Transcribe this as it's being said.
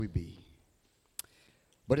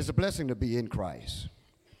But it's a blessing to be in Christ.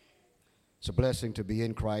 It's a blessing to be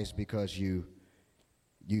in Christ because you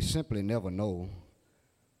simply never know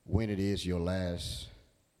when it is your last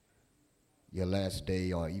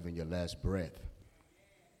day or even your last breath.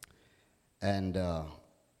 And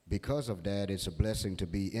because of that, it's a blessing to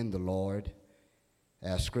be in the Lord.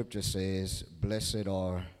 As Scripture says, blessed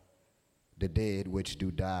are the dead which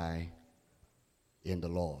do die in the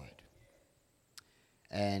Lord.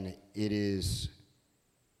 And it is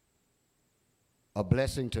a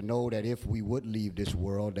blessing to know that if we would leave this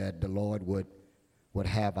world, that the Lord would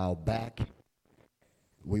have our back.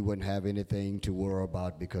 We wouldn't have anything to worry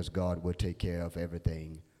about because God would take care of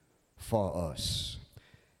everything for us.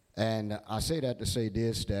 And I say that to say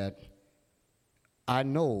this, that I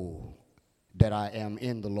know that I am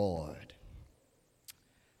in the Lord.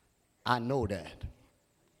 I know that.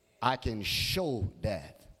 I can show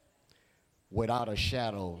that without a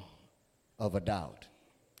shadow of a doubt.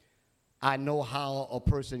 I know how a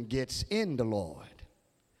person gets in the Lord.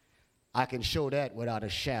 I can show that without a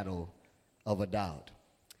shadow of a doubt.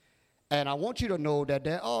 And I want you to know that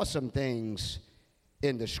there are some things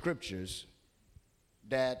in the Scriptures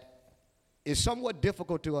that is somewhat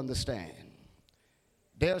difficult to understand.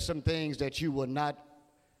 There are some things that you will not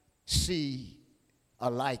see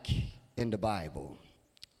alike in the Bible.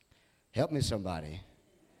 Help me, somebody.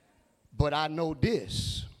 But I know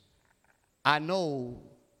this. I know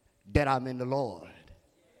that I'm in the Lord.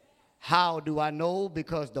 How do I know?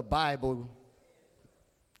 Because the Bible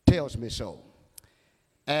tells me so.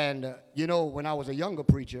 And, when I was a younger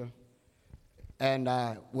preacher, and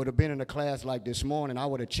I would have been in a class like this morning, I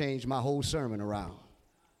would have changed my whole sermon around.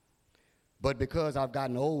 But because I've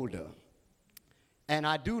gotten older, and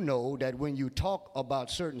I do know that when you talk about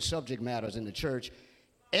certain subject matters in the church,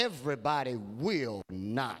 everybody will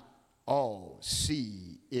not all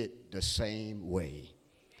see it the same way.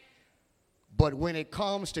 But when it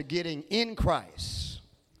comes to getting in Christ,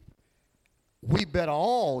 we better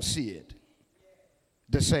all see it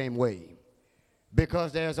the same way.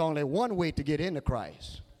 Because there's only one way to get into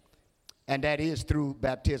Christ, and that is through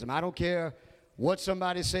baptism. I don't care what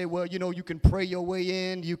somebody say, well, you can pray your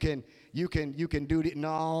way in, you can do it.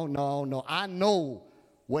 No. I know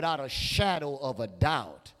without a shadow of a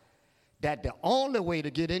doubt that the only way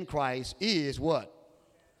to get in Christ is what?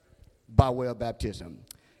 By way of baptism.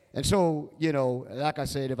 And so, like I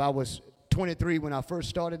said, if I was 23 when I first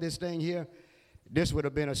started this thing here, this would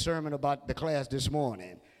have been a sermon about the class this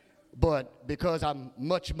morning. But because I'm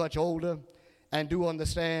much, much older and do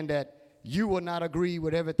understand that you will not agree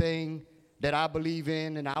with everything that I believe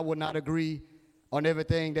in, and I will not agree on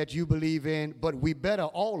everything that you believe in, but we better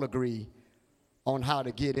all agree on how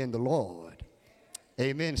to get in the Lord.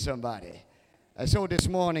 Amen, somebody. And so this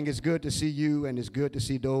morning, it's good to see you, and it's good to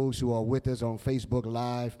see those who are with us on Facebook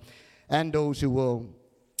Live and those who will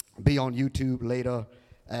be on YouTube later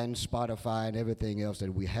and Spotify and everything else that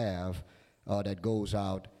we have that goes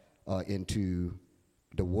out into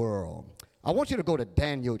the world. I want you to go to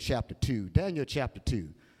Daniel chapter 2. Daniel chapter 2.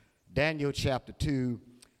 Daniel chapter 2.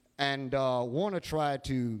 And want to try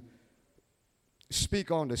to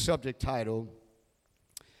speak on the subject title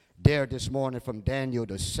there this morning from Daniel,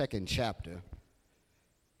 the 2nd chapter.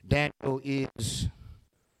 Daniel is,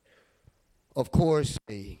 of course,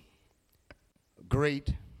 a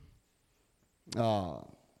great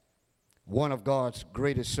one of God's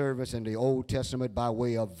greatest servants in the Old Testament by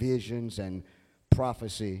way of visions and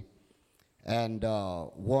prophecy, and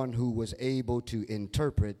one who was able to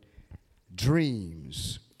interpret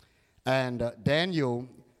dreams. And Daniel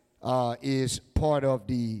is part of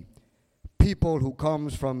the people who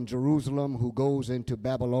comes from Jerusalem, who goes into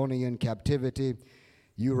Babylonian captivity.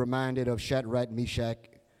 You're reminded of Shadrach, Meshach,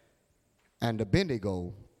 and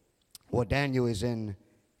Abednego. Well, Daniel is in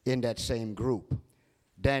that same group.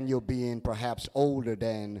 Daniel being perhaps older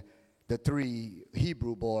than the 3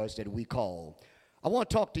 Hebrew boys that we call. I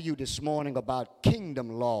want to talk to you this morning about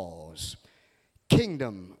kingdom laws.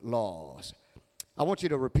 Kingdom laws. I want you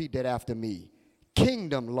to repeat that after me.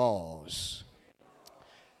 Kingdom laws.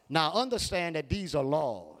 Now, understand that these are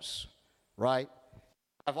laws, right?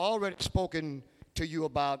 I've already spoken to you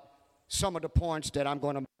about some of the points that I'm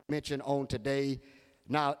going to mention on today.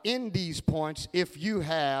 Now, in these points, if you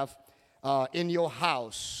have in your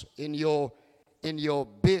house, in your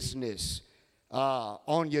business,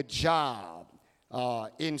 on your job,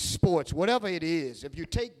 in sports, whatever it is, if you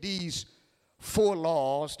take these 4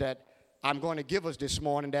 laws that I'm going to give us this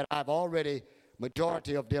morning, that I've already,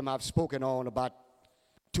 majority of them I've spoken on about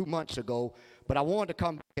 2 months ago, but I wanted to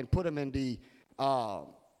come back and put them in the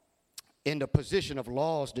position of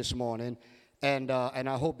laws this morning, and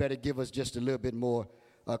I hope that it give us just a little bit more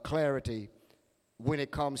clarity when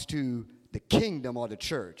it comes to the kingdom or the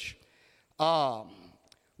church.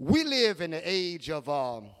 We live in the age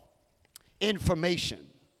of information.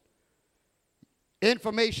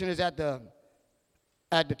 Information is at the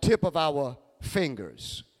tip of our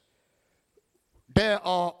fingers. There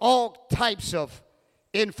are all types of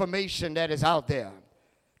information that is out there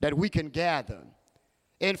that we can gather.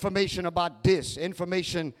 Information about this,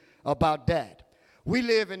 information about that. We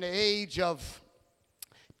live in the age of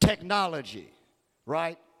technology,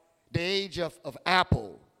 right? The age of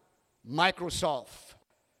Apple, Microsoft,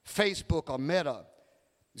 Facebook or Meta,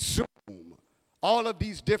 Zoom, all of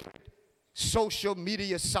these different social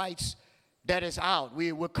media sites that is out.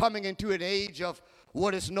 We're coming into an age of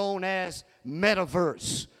what is known as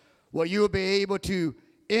metaverse, where you'll be able to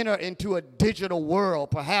enter into a digital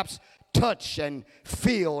world, perhaps touch and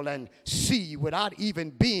feel and see without even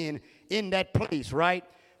being in that place, right?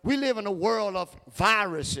 We live in a world of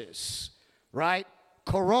viruses, right?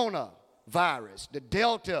 Coronavirus, the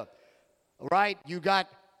Delta, right? You got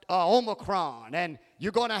Omicron, and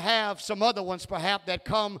you're going to have some other ones perhaps that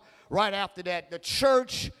come right after that. The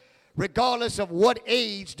church, regardless of what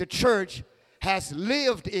age the church has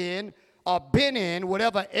lived in or been in,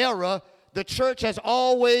 whatever era, the church has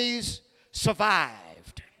always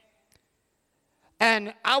survived.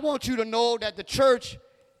 And I want you to know that the church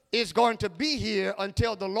is going to be here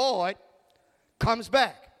until the Lord comes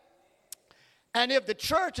back. And if the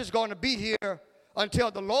church is going to be here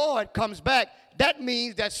until the Lord comes back, that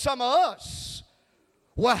means that some of us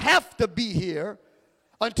will have to be here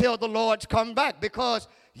until the Lord's come back, because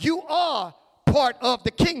you are part of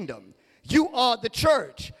the kingdom. You are the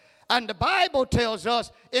church. And the Bible tells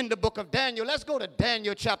us in the book of Daniel, let's go to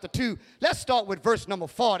Daniel chapter 2. Let's start with verse number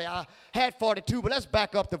 40. I had 42, but let's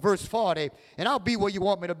back up to verse 40. And I'll be where you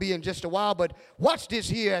want me to be in just a while. But watch this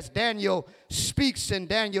here as Daniel speaks in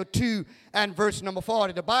Daniel 2 and verse number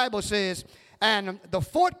 40. The Bible says, and the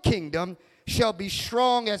fourth kingdom shall be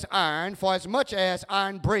strong as iron, for as much as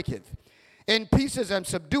iron breaketh in pieces and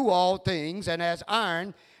subdue all things, and as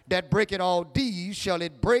iron that breaketh all these shall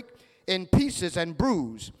it break in pieces and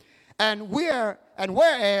bruise. And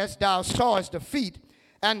whereas thou sawest the feet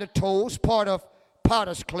and the toes, part of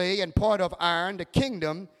potter's clay and part of iron, the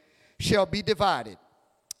kingdom shall be divided.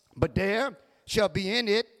 But there shall be in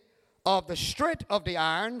it of the strength of the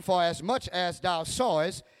iron, for as much as thou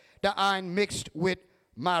sawest the iron mixed with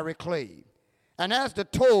miry clay. And as the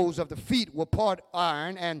toes of the feet were part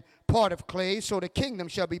iron and part of clay, so the kingdom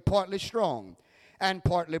shall be partly strong and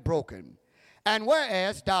partly broken. And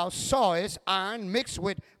whereas thou sawest iron mixed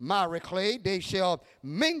with miry clay, they shall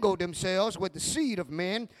mingle themselves with the seed of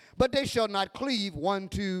men, but they shall not cleave one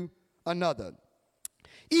to another.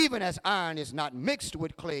 Even as iron is not mixed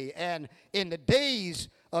with clay, and in the days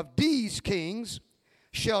of these kings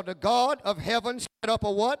shall the God of heaven set up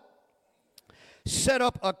a what? Set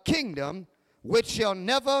up a kingdom which shall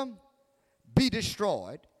never be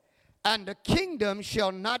destroyed, and the kingdom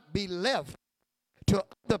shall not be left to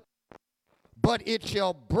other, but it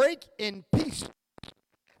shall break in pieces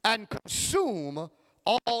and consume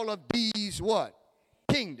all of these what?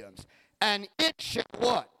 Kingdoms. And it shall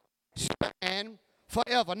what? Stand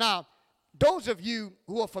forever. Now, those of you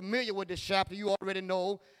who are familiar with this chapter, you already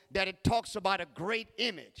know that it talks about a great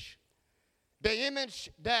image. The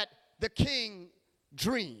image that the king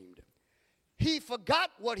dreamed. He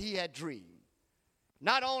forgot what he had dreamed.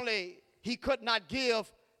 Not only he could not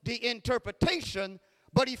give the interpretation,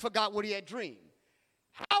 but he forgot what he had dreamed.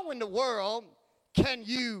 How in the world can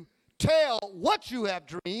you tell what you have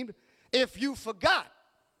dreamed if you forgot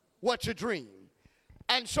what you dreamed?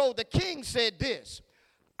 And so the king said this,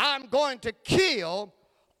 I'm going to kill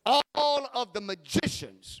all of the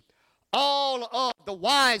magicians, all of the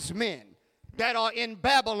wise men that are in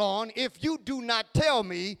Babylon if you do not tell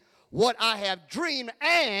me what I have dreamed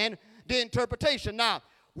and the interpretation. Now,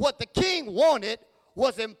 what the king wanted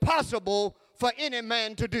was impossible for any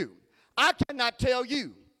man to do. I cannot tell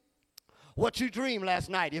you what you dreamed last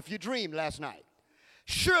night if you dreamed last night.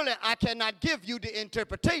 Surely I cannot give you the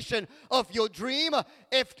interpretation of your dream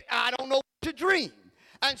if I don't know what you dreamed.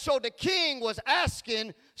 And so the king was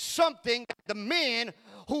asking something that the men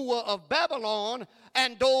who were of Babylon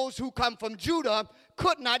and those who come from Judah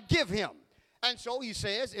could not give him. And so he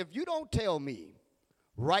says, if you don't tell me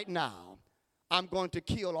right now, I'm going to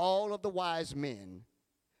kill all of the wise men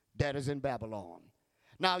that is in Babylon.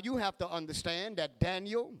 Now you have to understand that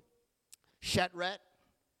Daniel, Shadrach,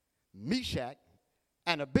 Meshach,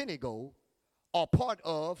 and Abednego are part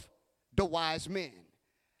of the wise men.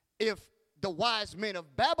 If the wise men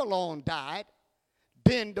of Babylon died,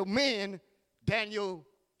 then the men, Daniel,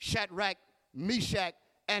 Shadrach, Meshach,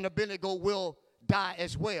 and Abednego will die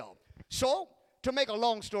as well. So, to make a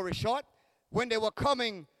long story short, when they were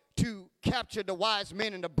coming to capture the wise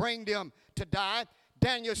men and to bring them to die,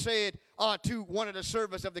 Daniel said to one of the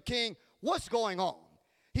servants of the king, "What's going on?"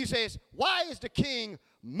 He says, "Why is the king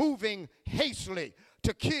moving hastily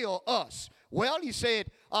to kill us?" Well, he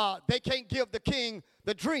said, they can't give the king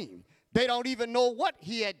the dream. They don't even know what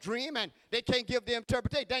he had dreamed, and they can't give the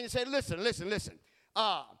interpretation. Daniel said, listen.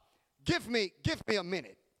 Give me a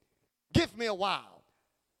minute. Give me a while.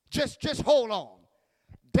 Just hold on.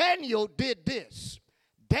 Daniel did this.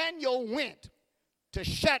 Daniel went to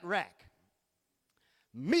Shadrach,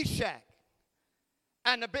 Meshach,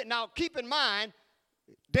 and Abednego. Now, keep in mind,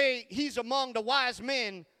 he's among the wise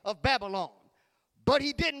men of Babylon. But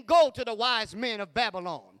he didn't go to the wise men of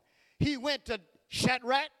Babylon. He went to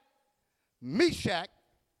Shadrach, Meshach,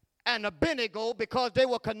 and Abednego because they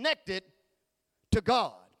were connected to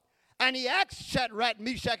God. And he asked Shadrach,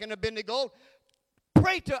 Meshach, and Abednego,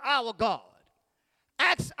 pray to our God.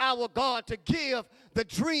 Ask our God to give the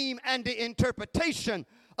dream and the interpretation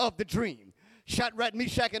of the dream. Shadrach,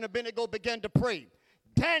 Meshach, and Abednego began to pray.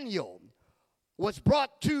 Daniel was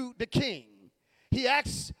brought to the king. He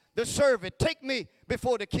asked the servant, take me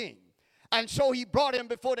before the king. And so he brought him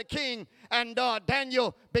before the king, and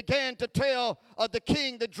Daniel began to tell the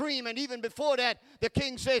king the dream. And even before that, the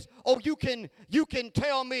king says, "Oh, you can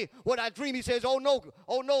tell me what I dream." He says, "Oh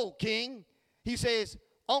no, king." He says,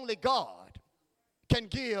 "Only God can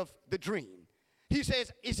give the dream." He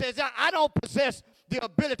says, I don't possess the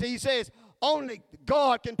ability. He says, only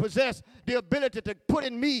God can possess the ability to put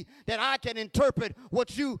in me that I can interpret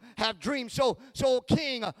what you have dreamed. So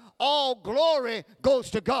king, all glory goes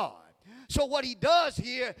to God. So what he does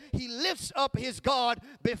here, he lifts up his God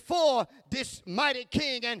before this mighty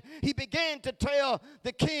king, and he began to tell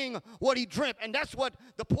the king what he dreamt. And that's what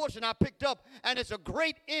the portion I picked up, and it's a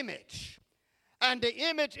great image. And the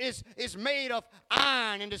image is made of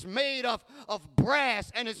iron, and it's made of brass,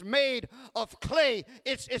 and it's made of clay.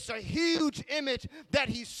 It's a huge image that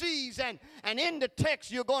he sees, and in the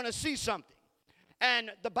text you're going to see something.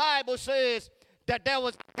 And the Bible says that there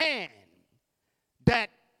was a hand that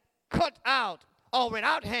cut out, or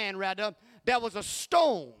without hand rather, there was a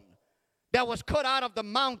stone that was cut out of the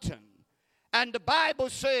mountain. And the Bible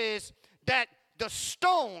says that the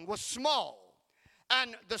stone was small.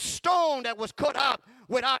 And the stone that was cut out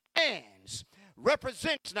without hands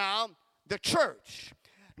represents now the church.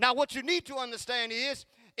 Now, what you need to understand is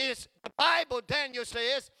the Bible, Daniel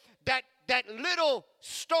says, that little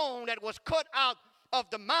stone that was cut out of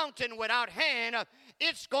the mountain without hand,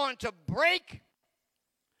 it's going to break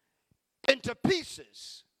into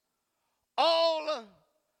pieces all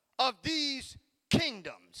of these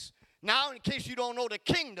kingdoms. Now, in case you don't know the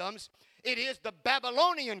kingdoms, it is the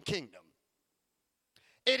Babylonian kingdom.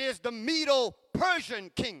 It is the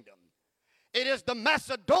Medo-Persian kingdom. It is the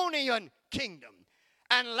Macedonian kingdom.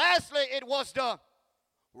 And lastly, it was the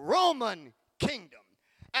Roman kingdom.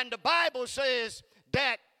 And the Bible says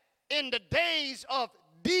that in the days of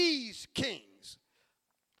these kings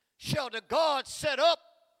shall the God set up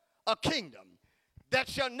a kingdom that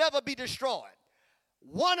shall never be destroyed.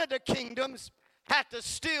 One of the kingdoms had to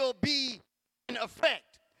still be in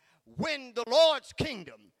effect when the Lord's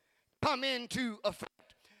kingdom come into effect.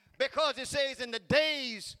 Because it says in the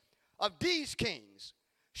days of these kings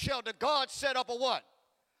shall the God set up a what?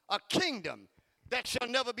 A kingdom that shall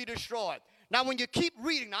never be destroyed. Now when you keep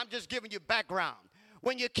reading, I'm just giving you background.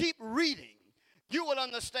 When you keep reading, you will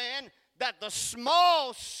understand that the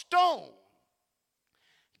small stone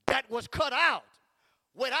that was cut out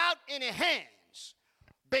without any hands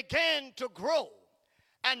began to grow.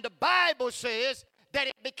 And the Bible says that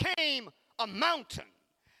it became a mountain.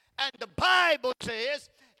 And the Bible says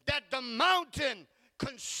that the mountain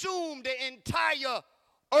consumed the entire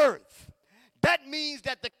earth. That means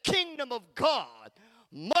that the kingdom of God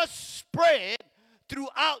must spread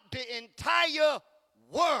throughout the entire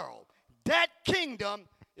world. That kingdom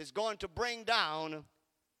is going to bring down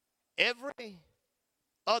every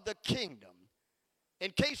other kingdom.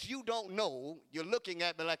 In case you don't know, you're looking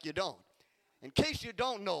at me like you don't. In case you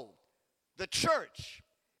don't know, the church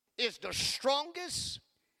is the strongest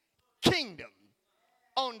kingdom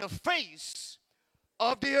on the face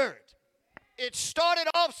of the earth. It started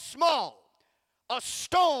off small, a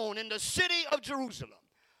stone in the city of Jerusalem.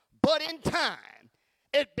 But in time,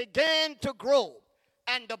 it began to grow.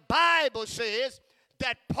 And the Bible says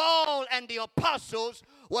that Paul and the apostles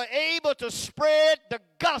were able to spread the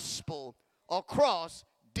gospel across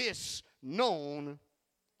this known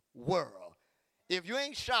world. If you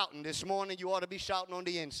ain't shouting this morning, you ought to be shouting on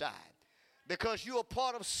the inside, because you are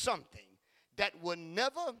part of something that will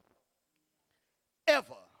never,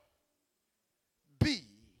 ever be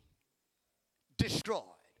destroyed.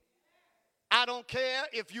 I don't care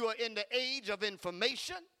if you are in the age of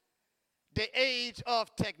information, the age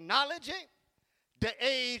of technology, the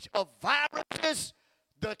age of viruses.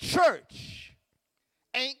 The church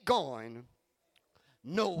ain't going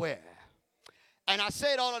nowhere. And I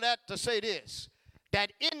said all of that to say this,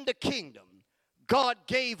 that in the kingdom, God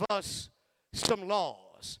gave us some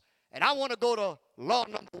laws. And I want to go to law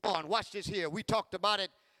number 1. Watch this here. We talked about it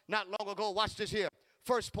not long ago. Watch this here.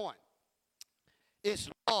 First point. It's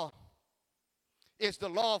the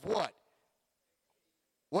law of what?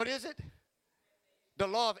 What is it? The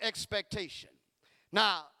law of expectation.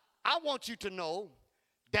 Now, I want you to know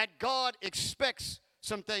that God expects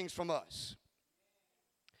some things from us.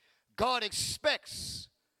 God expects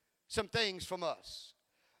some things from us.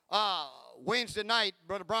 Wednesday night,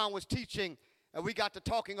 Brother Brown was teaching, and we got to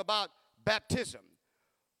talking about baptism.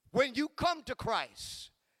 When you come to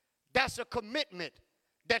Christ, that's a commitment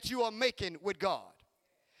that you are making with God.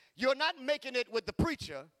 You're not making it with the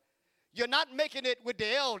preacher. You're not making it with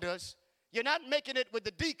the elders. You're not making it with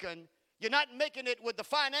the deacon. You're not making it with the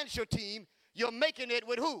financial team. You're making it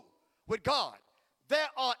with who? With God. There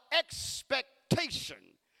are expectations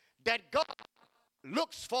that God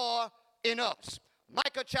looks for in us.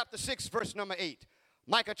 Micah chapter 6, verse number 8.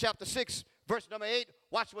 Micah chapter 6, verse number 8.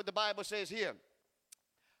 Watch what the Bible says here.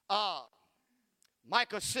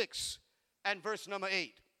 Micah 6 and verse number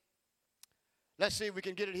 8. Let's see if we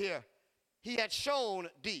can get it here. He had shown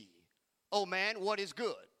thee, O man, what is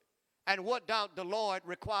good, and what doth the Lord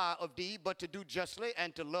require of thee, but to do justly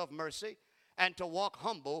and to love mercy and to walk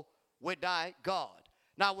humble with thy God.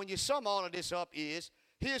 Now, when you sum all of this up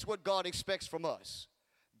here's what God expects from us.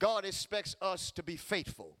 God expects us to be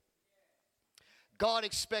faithful. God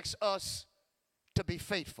expects us to be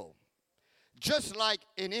faithful. Just like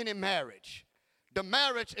in any marriage, the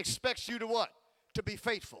marriage expects you to what? To be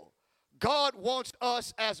faithful. God wants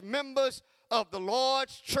us as members of the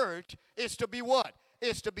Lord's church is to be what?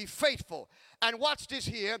 Is to be faithful. And watch this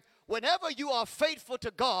here. Whenever you are faithful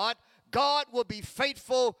to God, God will be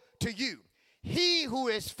faithful to you. He who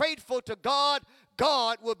is faithful to God,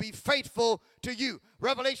 God will be faithful to you.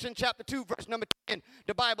 Revelation chapter 2, verse number 10,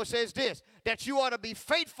 the Bible says this, that you ought to be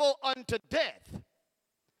faithful unto death.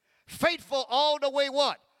 Faithful all the way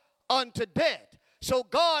what? Unto death. So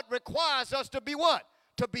God requires us to be what?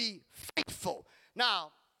 To be faithful.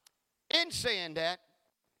 Now, in saying that,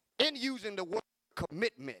 in using the word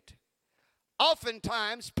commitment,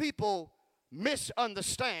 oftentimes people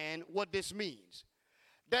misunderstand what this means.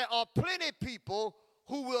 There are plenty of people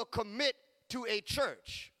who will commit to a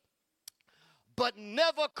church, but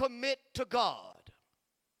never commit to God.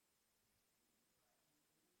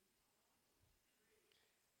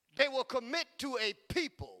 They will commit to a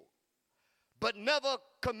people, but never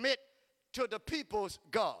commit to the people's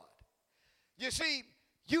God. You see,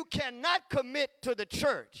 you cannot commit to the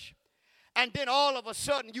church and then all of a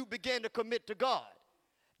sudden you begin to commit to God.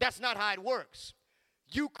 That's not how it works.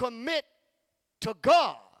 You commit to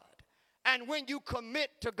God. And when you commit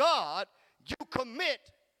to God, you commit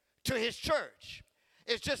to his church.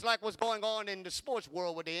 It's just like what's going on in the sports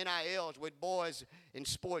world with the NILs, with boys in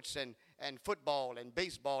sports and football and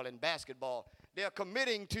baseball and basketball. They're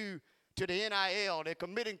committing to the NIL. They're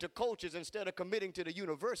committing to coaches instead of committing to the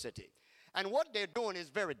university. And what they're doing is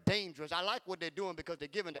very dangerous. I like what they're doing because they're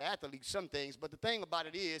giving the athletes some things. But the thing about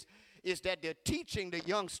it is that they're teaching the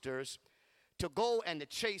youngsters to go and to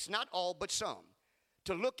chase, not all, but some,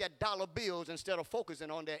 to look at dollar bills instead of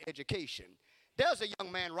focusing on their education. There's a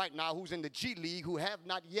young man right now who's in the G League who have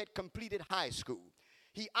not yet completed high school.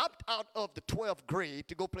 He opted out of the 12th grade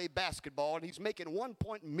to go play basketball, and he's making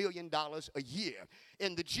 $1 million a year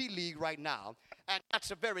in the G League right now. And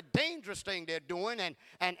that's a very dangerous thing they're doing. And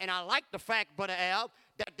I like the fact, Brother Al,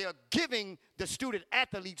 that they're giving the student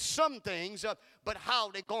athletes some things, but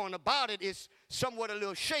how they're going about it is somewhat a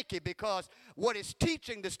little shaky, because what it's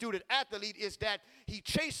teaching the student athlete is that he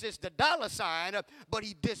chases the dollar sign, but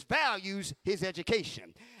he disvalues his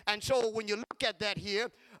education. And so when you look at that here,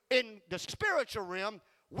 in the spiritual realm,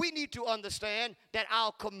 we need to understand that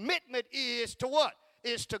our commitment is to what?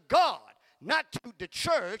 Is to God, not to the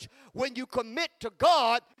church. When you commit to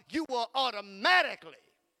God, you will automatically.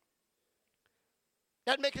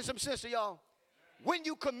 That making some sense to y'all? When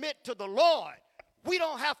you commit to the Lord, we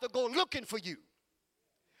don't have to go looking for you,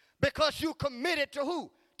 because you committed to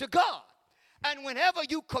who? To God. And whenever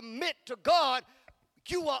you commit to God,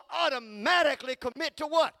 you will automatically commit to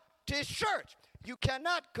what? To his church. You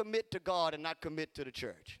cannot commit to God and not commit to the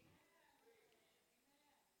church.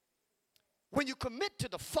 When you commit to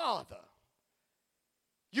the Father,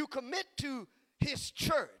 You commit to his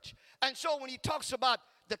church. And so when he talks about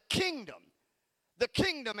the kingdom,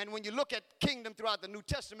 and when you look at kingdom throughout the New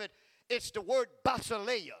Testament, it's the word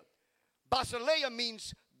basileia. Basileia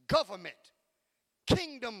means government,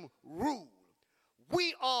 kingdom rule.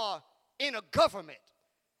 We are in a government.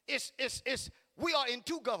 We are in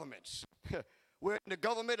two governments. We're in the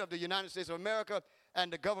government of the United States of America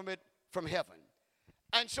and the government from heaven.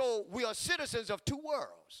 And so we are citizens of two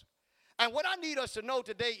worlds. And what I need us to know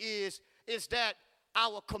today is that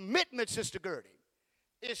our commitment, Sister Gertie,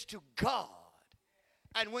 is to God.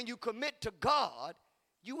 And when you commit to God,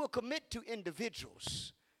 you will commit to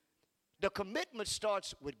individuals. The commitment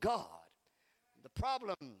starts with God. The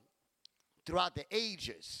problem throughout the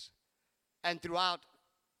ages and throughout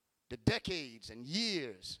the decades and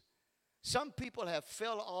years, some people have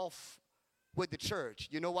fell off with the church.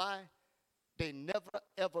 You know why? They never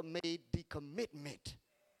ever made the commitment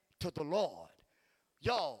to the Lord.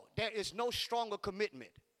 Y'all, there is no stronger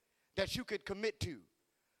commitment that you could commit to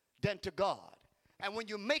than to God. And when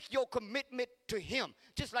you make your commitment to him,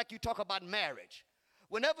 just like you talk about marriage,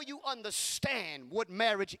 whenever you understand what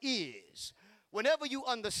marriage is, whenever you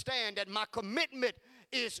understand that my commitment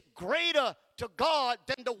is greater to God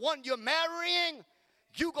than the one you're marrying,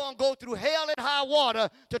 you're going to go through hell and high water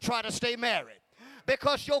to try to stay married.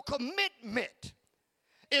 Because your commitment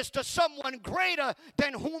is to someone greater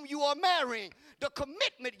than whom you are marrying. The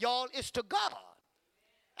commitment, y'all, is to God.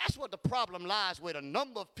 That's what the problem lies with a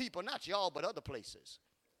number of people, not y'all, but other places.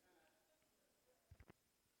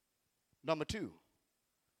 Number two,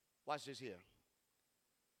 watch this here.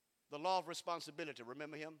 The law of responsibility.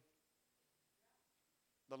 Remember him?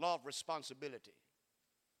 The law of responsibility.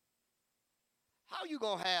 How you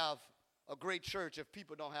going to have a great church if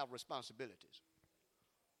people don't have responsibilities?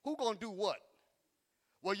 Who going to do what?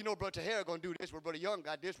 Well, you know, Brother Tahir going to do this, where Brother Young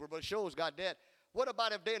got this, where Brother Shows got that. What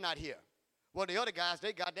about if they're not here? Well, the other guys,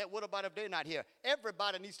 they got that. What about if they're not here?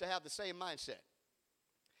 Everybody needs to have the same mindset.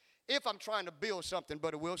 If I'm trying to build something,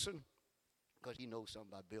 Brother Wilson, because he knows something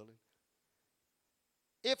about building.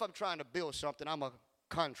 If I'm trying to build something, I'm a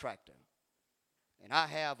contractor. And I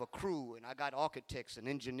have a crew, and I got architects and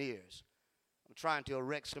engineers. I'm trying to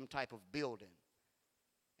erect some type of building.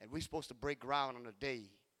 And we're supposed to break ground on a day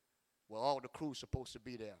where all the crew's supposed to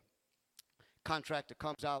be there. Contractor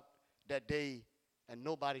comes out that day, and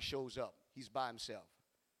nobody shows up. He's by himself.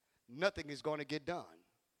 Nothing is going to get done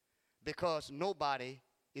because nobody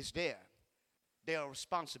is there. Their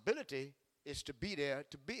responsibility is to be there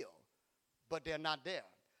to build, but they're not there.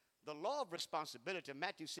 The law of responsibility,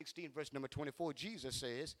 Matthew 16, verse number 24, Jesus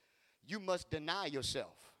says, you must deny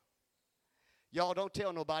yourself. Y'all don't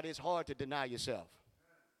tell nobody it's hard to deny yourself.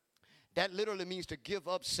 That literally means to give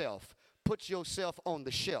up self. Put yourself on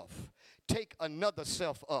the shelf. Take another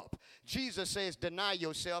self up. Jesus says deny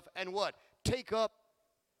yourself and what? Take up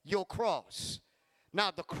your cross.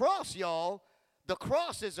 Now the cross, y'all, the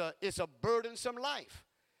cross is a burdensome life.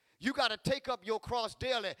 You got to take up your cross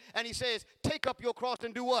daily. And he says take up your cross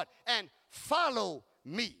and do what? And follow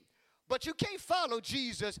me. But you can't follow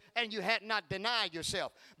Jesus and you had not denied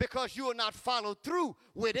yourself, because you will not follow through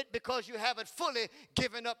with it because you haven't fully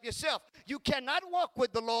given up yourself. You cannot walk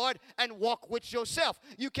with the Lord and walk with yourself.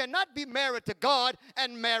 You cannot be married to God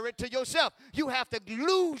and married to yourself. You have to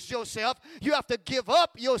lose yourself. You have to give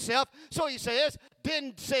up yourself. So he says,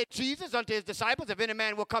 then said Jesus unto his disciples, if any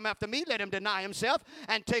man will come after me, let him deny himself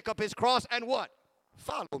and take up his cross and what?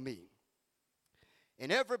 Follow me.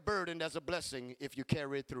 In every burden, there's a blessing if you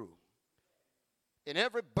carry it through. In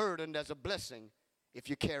every burden, there's a blessing if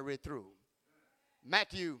you carry it through.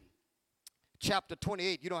 Matthew chapter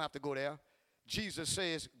 28, you don't have to go there. Jesus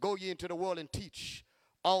says, go ye into the world and teach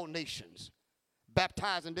all nations,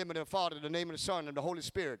 baptizing them in the Father, in the name of the Son, and the Holy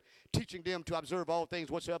Spirit, teaching them to observe all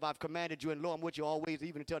things whatsoever I've commanded you, and lo, I'm with you always,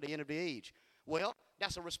 even until the end of the age. Well,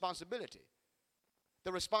 that's a responsibility.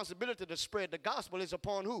 The responsibility to spread the gospel is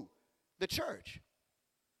upon who? The church.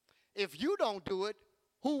 If you don't do it,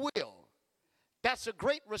 who will? That's a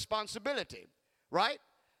great responsibility, right?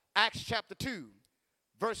 Acts chapter 2,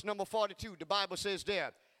 verse number 42, the Bible says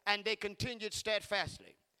there, and they continued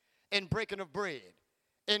steadfastly in breaking of bread,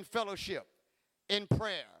 in fellowship, in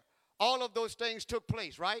prayer. All of those things took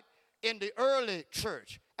place, right, in the early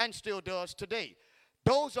church and still does today.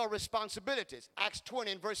 Those are responsibilities. Acts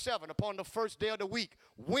 20 and verse 7, upon the first day of the week,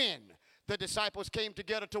 when the disciples came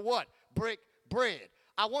together to what? Break bread.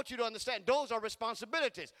 I want you to understand those are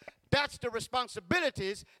responsibilities. That's the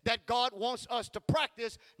responsibilities that God wants us to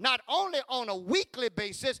practice, not only on a weekly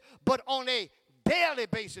basis, but on a daily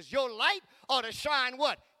basis. Your light ought to shine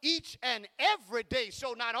what? each and every day.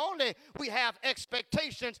 So not only we have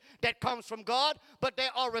expectations that comes from God, but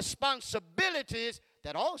there are responsibilities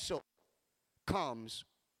that also comes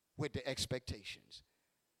with the expectations.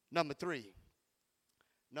 Number three,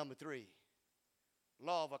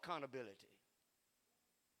 law of accountability.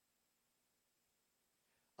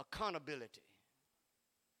 Accountability.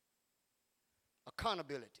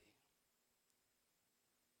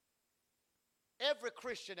 Every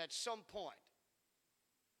Christian at some point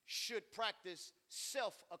should practice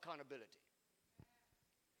self-accountability.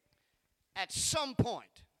 At some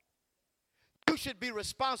point, you should be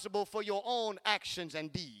responsible for your own actions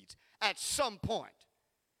and deeds. At some point.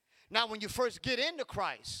 Now, when you first get into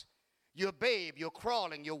Christ, you're a babe, you're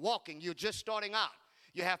crawling, you're walking, you're just starting out.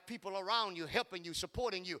 You have people around you helping you,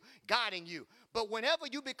 supporting you, guiding you. But whenever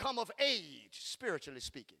you become of age, spiritually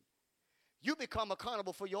speaking, you become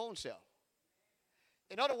accountable for your own self.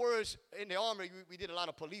 In other words, in the army, we did a lot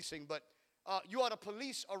of policing, but you ought to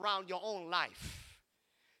police around your own life.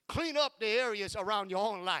 Clean up the areas around your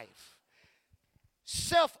own life.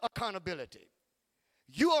 Self-accountability.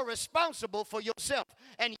 You are responsible for yourself.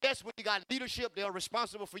 And yes, when you got leadership, they are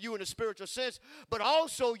responsible for you in a spiritual sense, but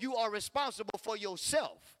also you are responsible for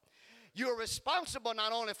yourself. You're responsible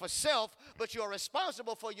not only for self, but you're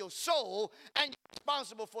responsible for your soul, and you're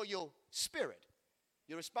responsible for your spirit.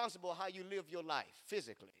 You're responsible how you live your life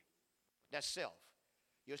physically. That's self.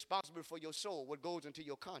 You're responsible for your soul, what goes into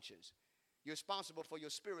your conscience. You're responsible for your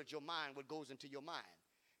spirit, your mind, what goes into your mind.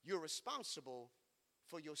 You're responsible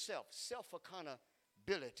for yourself,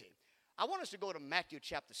 self-accountability. I want us to go to Matthew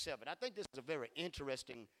chapter 7. I think this is a very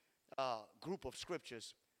interesting group of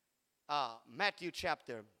scriptures. Matthew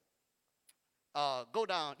chapter, go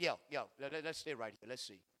down, let's stay right here, let's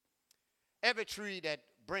see. Every tree that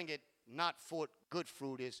bringeth not forth good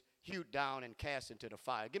fruit is hewed down and cast into the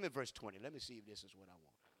fire. Give me verse 20. Let me see if this is what I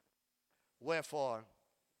want. Wherefore,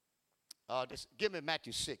 give me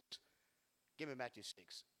Matthew 6. Give me Matthew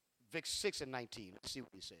 6. 6 and 19. Let's see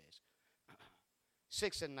what he says.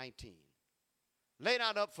 6 and 19. Lay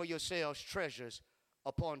not up for yourselves treasures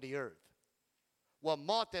upon the earth, where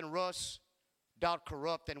moth and rust doth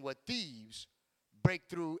corrupt, and where thieves break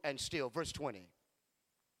through and steal. Verse 20.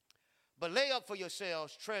 But lay up for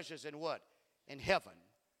yourselves treasures in what? In heaven,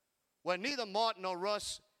 where neither moth nor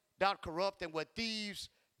rust doth corrupt, and where thieves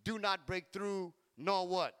do not break through, nor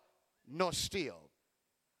what? Nor steal.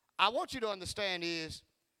 I want you to understand is,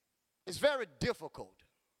 it's very difficult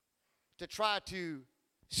to try to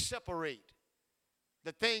separate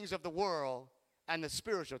the things of the world and the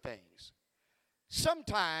spiritual things.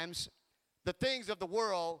 Sometimes the things of the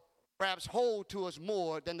world perhaps hold to us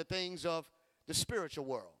more than the things of the spiritual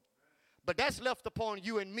world. But that's left upon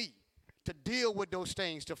you and me to deal with those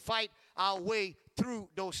things, to fight our way through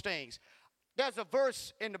those things. There's a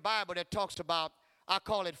verse in the Bible that talks about, I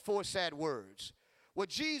call it 4 sad words, where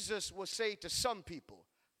Jesus will say to some people,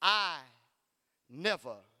 I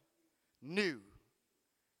never knew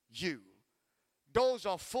you. Those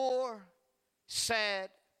are 4 sad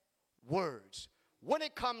words. When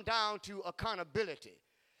it comes down to accountability,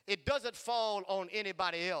 it doesn't fall on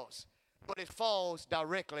anybody else, but it falls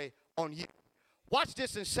directly on you. Watch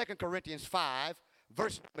this in 2 Corinthians 5,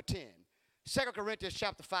 verse number 10. 2 Corinthians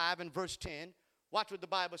chapter 5 and verse 10. Watch what the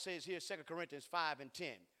Bible says here, 2 Corinthians 5 and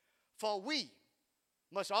 10. For we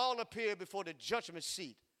must all appear before the judgment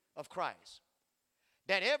seat of Christ,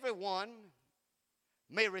 that everyone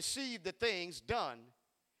may receive the things done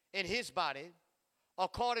in his body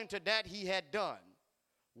according to that he had done,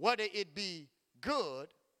 whether it be good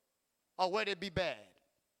or whether it be bad.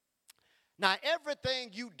 Now, everything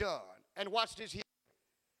you done, and watch this here,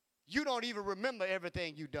 you don't even remember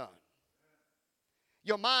everything you done.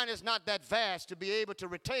 Your mind is not that vast to be able to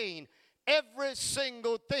retain every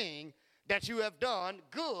single thing that you have done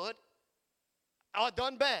good or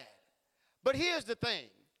done bad. But here's the thing.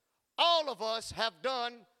 All of us have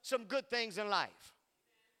done some good things in life.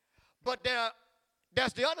 But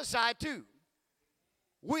there's the other side too.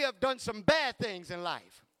 We have done some bad things in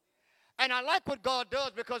life. And I like what God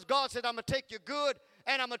does, because God said, I'm going to take your good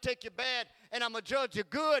and I'm going to take your bad, and I'm going to judge your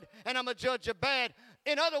good and I'm going to judge your bad.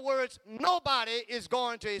 In other words, nobody is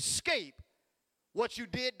going to escape what you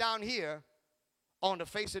did down here on the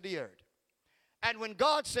face of the earth. And when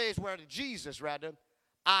God says, well, Jesus rather,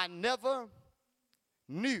 I never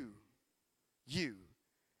knew you.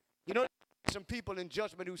 You know, some people in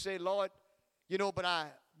judgment who say, Lord, you know, but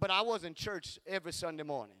I was in church every Sunday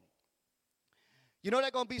morning. You know, there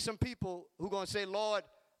are going to be some people who are going to say, Lord,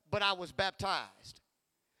 but I was baptized.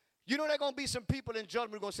 You know, there are going to be some people in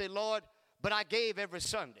judgment who are going to say, Lord, but I gave every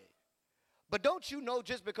Sunday. But don't you know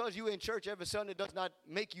just because you're in church every Sunday does not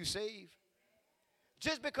make you saved?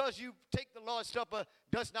 Just because you take the Lord's Supper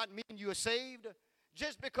does not mean you're saved.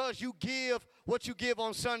 Just because you give what you give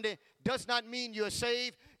on Sunday does not mean you're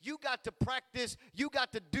saved. You got to practice, you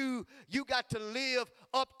got to do, you got to live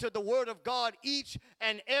up to the Word of God each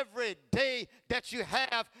and every day that you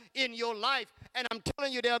have in your life. And I'm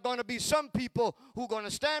telling you, there are going to be some people who are going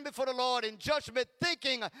to stand before the Lord in judgment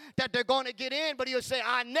thinking that they're going to get in, but he'll say,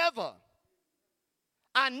 I never.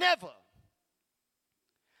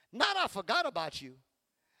 Not I forgot about you.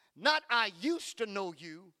 Not I used to know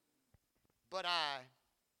you, but I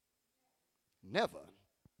never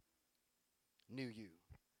knew you.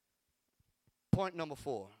 Point number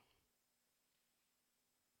 4.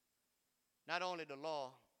 Not only the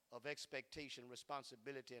law of expectation,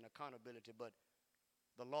 responsibility, and accountability, but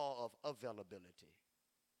the law of availability.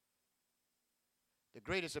 The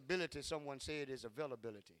greatest ability, someone said, is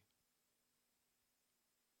availability.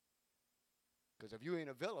 Because if you ain't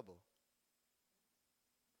available,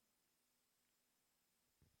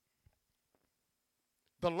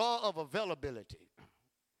 the law of availability.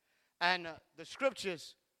 And the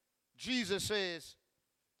scriptures, Jesus says,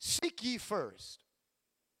 seek ye first.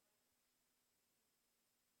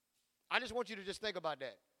 I just want you to just think about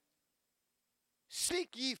that. Seek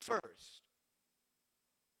ye first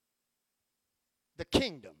the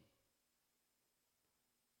kingdom.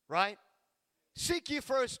 Right? Seek ye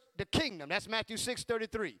first the kingdom. That's Matthew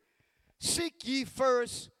 6:33. Seek ye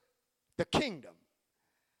first the kingdom.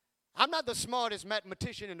 I'm not the smartest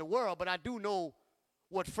mathematician in the world, but I do know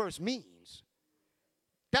what first means.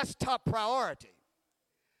 That's top priority.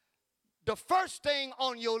 The first thing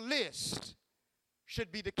on your list should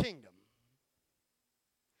be the kingdom.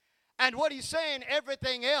 And what he's saying,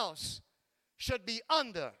 everything else should be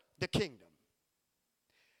under the kingdom.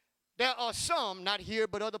 There are some, not here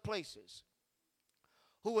but other places,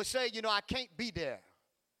 who will say, you know, I can't be there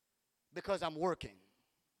because I'm working.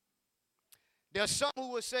 There are some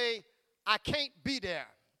who will say, I can't be there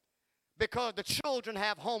because the children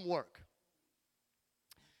have homework.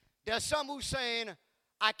 There are some who are saying,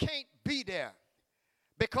 I can't be there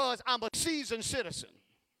because I'm a seasoned citizen.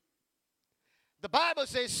 The Bible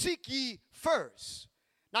says, seek ye first.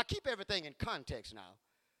 Now keep everything in context now.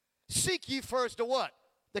 Seek ye first the what?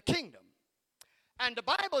 The kingdom. And the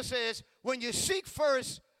Bible says, when you seek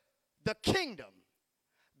first the kingdom,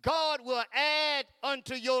 God will add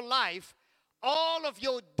unto your life all of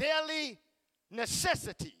your daily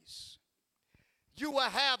necessities. You will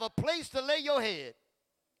have a place to lay your head.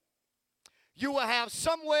 You will have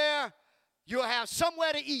somewhere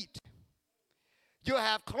to eat. You'll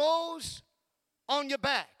have clothes on your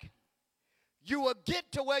back. You will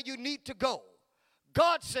get to where you need to go.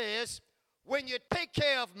 God says, when you take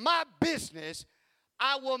care of my business,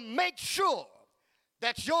 I will make sure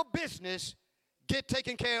that your business get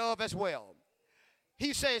taken care of as well.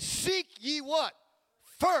 He says, seek ye what?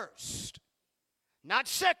 First. Not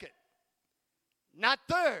second. Not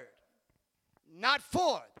third. Not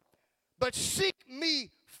fourth. But seek me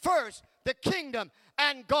first, the kingdom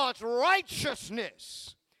and God's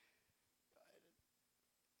righteousness.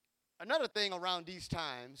 Another thing around these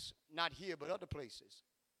times, not here but other places.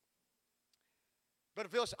 Brother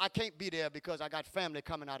Phil, I can't be there because I got family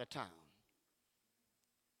coming out of town.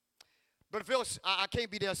 Brother Phil, I can't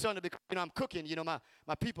be there Sunday because I'm cooking.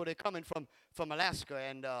 My people, they're coming from Alaska,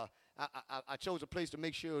 and I chose a place to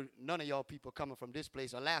make sure none of y'all people coming from this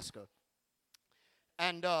place, Alaska.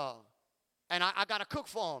 And I got to cook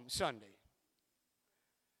for them Sunday.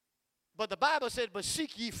 But the Bible said, but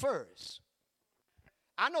seek ye first.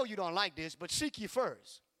 I know you don't like this, but seek ye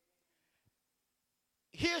first.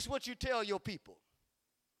 Here's what you tell your people.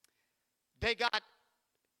 They got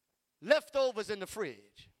leftovers in the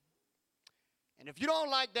fridge. And if you don't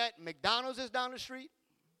like that, McDonald's is down the street,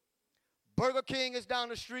 Burger King is down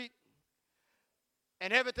the street,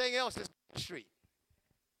 and everything else is down the street.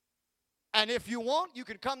 And if you want, you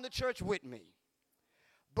can come to church with me.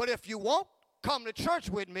 But if you won't come to church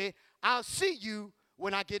with me, I'll see you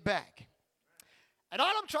when I get back. And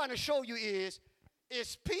all I'm trying to show you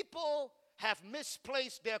is people have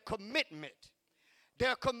misplaced their commitment.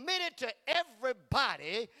 They're committed to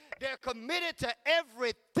everybody. They're committed to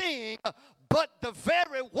everything but the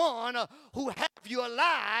very one who have you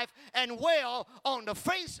alive and well on the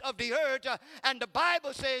face of the earth. And the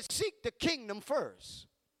Bible says, seek the kingdom first.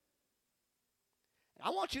 I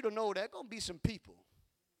want you to know there are going to be some people,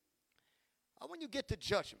 when you get to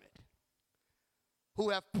judgment, who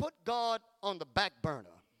have put God on the back burner,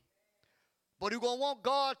 but who are going to want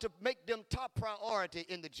God to make them top priority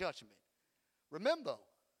in the judgment. Remember,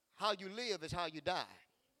 how you live is how you die.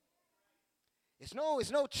 It's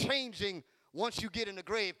no changing once you get in the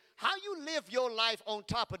grave. How you live your life on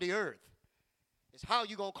top of the earth is how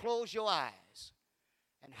you're going to close your eyes.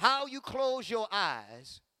 And how you close your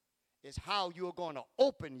eyes is how you're going to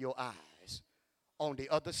open your eyes on the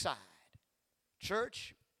other side.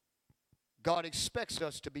 Church, God expects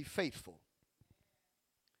us to be faithful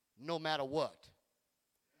no matter what.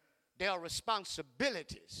 There are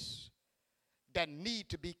responsibilities that need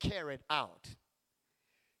to be carried out.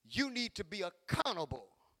 You need to be accountable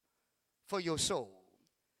for your soul.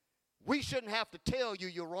 We shouldn't have to tell you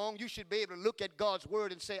you're wrong. You should be able to look at God's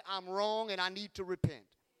word and say, I'm wrong and I need to repent.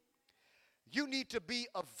 You need to be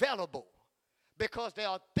available because there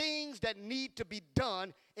are things that need to be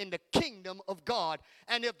done in the kingdom of God.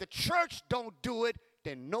 And if the church don't do it,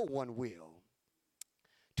 then no one will.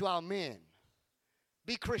 To our men,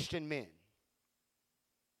 be Christian men.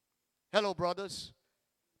 Hello, brothers.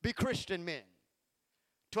 Be Christian men.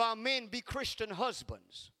 To our men, be Christian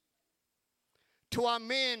husbands. To our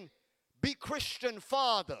men, be Christian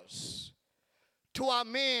fathers. To our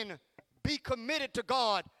men, be committed to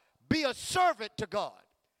God. Be a servant to God.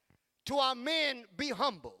 To our men, be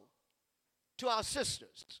humble. To our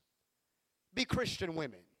sisters, be Christian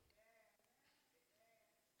women.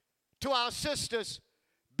 To our sisters,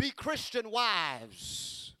 be Christian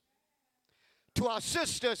wives. To our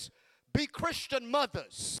sisters, be Christian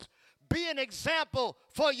mothers. Be an example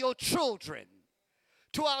for your children.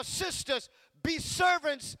 To our sisters, be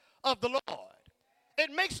servants of the Lord.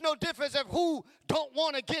 It makes no difference of who don't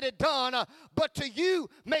want to get it done, but to you,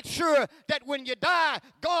 make sure that when you die,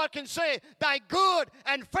 God can say, thy good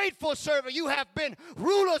and faithful servant, you have been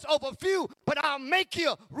rulers over few, but I'll make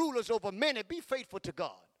you rulers over many. Be faithful to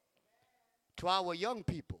God. To our young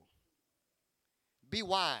people, be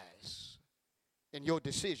wise in your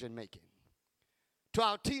decision making. To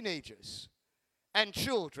our teenagers and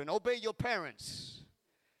children, obey your parents.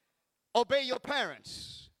 Obey your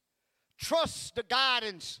parents. Trust the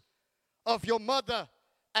guidance of your mother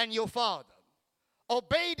and your father.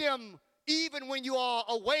 Obey them even when you are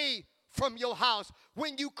away from your house.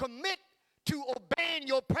 When you commit to obeying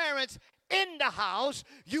your parents in the house,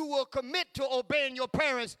 you will commit to obeying your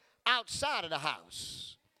parents outside of the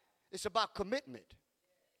house. It's about commitment.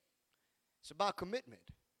 It's about commitment.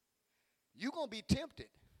 You're going to be tempted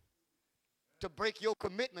to break your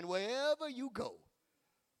commitment wherever you go.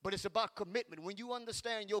 But it's about commitment. When you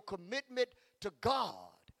understand your commitment to God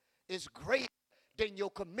is greater than your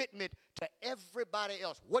commitment to everybody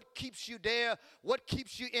else. What keeps you there? What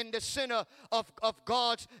keeps you in the center of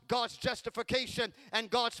God's justification and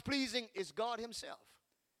God's pleasing is God himself.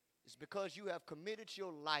 It's because you have committed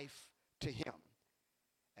your life to him.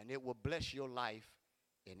 And it will bless your life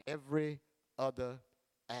in every other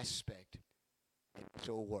aspect in this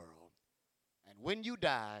whole world. And when you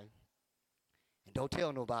die, and don't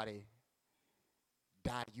tell nobody,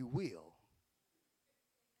 die you will.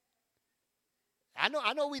 I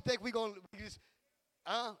know we think we're going to just,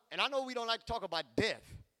 and I know we don't like to talk about death,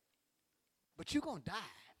 but you're going to die.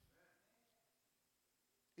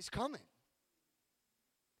 It's coming.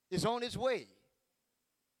 It's on its way.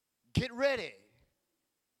 Get ready.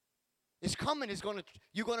 It's coming.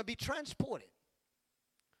 You're going to be transported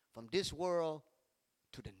from this world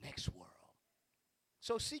to the next world.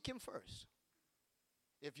 So seek him first.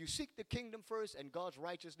 If you seek the kingdom first and God's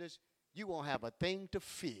righteousness, you won't have a thing to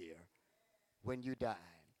fear when you die.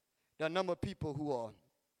 There are a number of people who are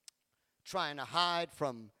trying to hide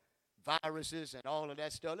from viruses and all of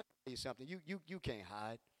that stuff. Let me tell you something. You can't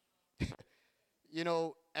hide. You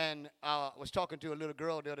know, and I was talking to a little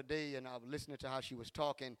girl the other day, and I was listening to how she was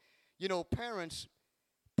talking. You know, parents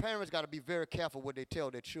got to be very careful what they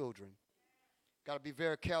tell their children. Got to be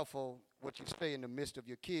very careful what you say in the midst of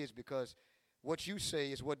your kids, because what you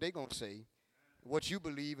say is what they're going to say. What you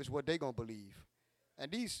believe is what they're going to believe.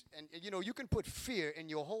 And you know, you can put fear in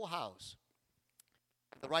your whole house.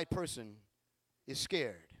 The right person is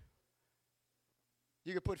scared.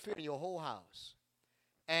 You can put fear in your whole house.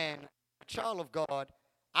 And a child of God,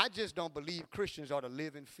 I just don't believe Christians ought to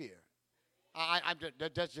live in fear.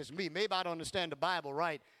 That's just me. Maybe I don't understand the Bible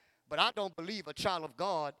right, but I don't believe a child of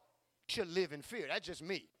God should live in fear. That's just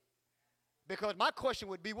me. Because my question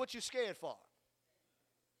would be, what you scared for?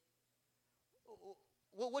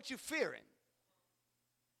 What you fearing?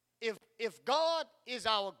 If God is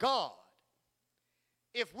our God,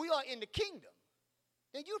 if we are in the kingdom,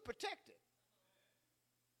 then you're protected.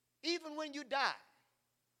 Even when you die,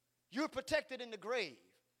 you're protected in the grave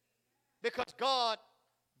because God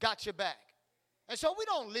got your back. And so we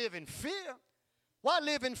don't live in fear. Why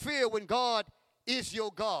live in fear when God is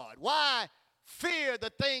your God? Why fear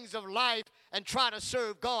the things of life and try to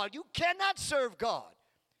serve God. You cannot serve God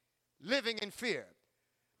living in fear,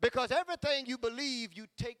 because everything you believe you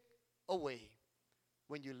take away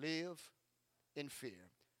when you live in fear.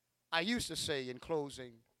 I used to say in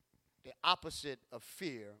closing, the opposite of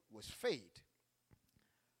fear was faith.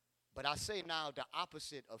 But I say now the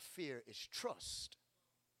opposite of fear is trust.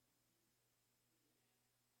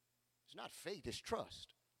 It's not faith, it's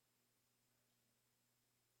trust.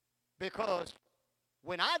 Because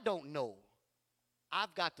when I don't know,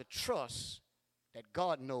 I've got to trust that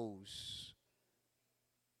God knows.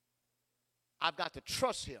 I've got to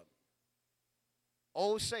trust him.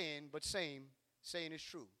 Old saying, but same saying is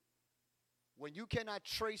true. When you cannot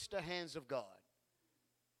trace the hands of God,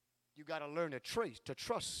 you got to learn to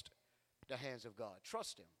trust the hands of God.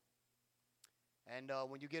 Trust him. And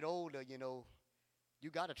when you get older, you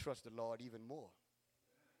got to trust the Lord even more.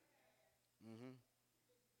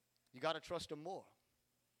 You got to trust him more.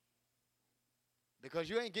 Because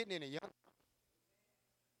you ain't getting any younger.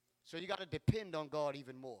 So you got to depend on God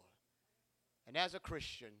even more. And as a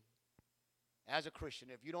Christian,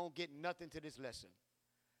 if you don't get nothing to this lesson,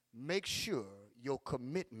 make sure your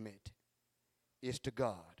commitment is to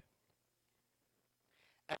God.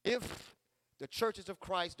 And if the churches of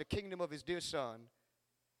Christ, the kingdom of his dear son,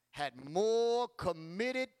 had more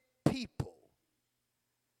committed people,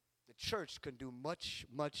 the church can do much,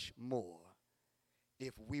 much more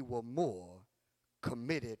if we were more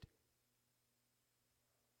committed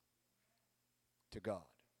to God.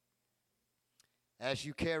 As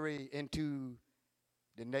you carry into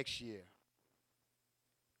the next year,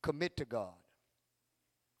 commit to God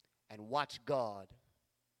and watch God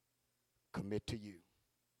commit to you.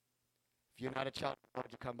 If you're not a child of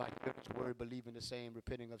God, you come by hearing his word, believing the same,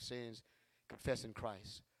 repenting of sins, confessing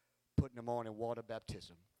Christ, putting them on in water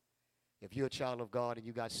baptism. If you're a child of God and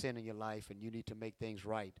you got sin in your life and you need to make things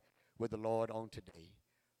right with the Lord on today,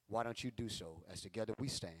 why don't you do so as together we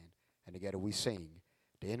stand and together we sing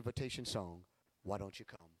the invitation song, Why Don't You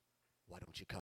Come? Why Don't You Come?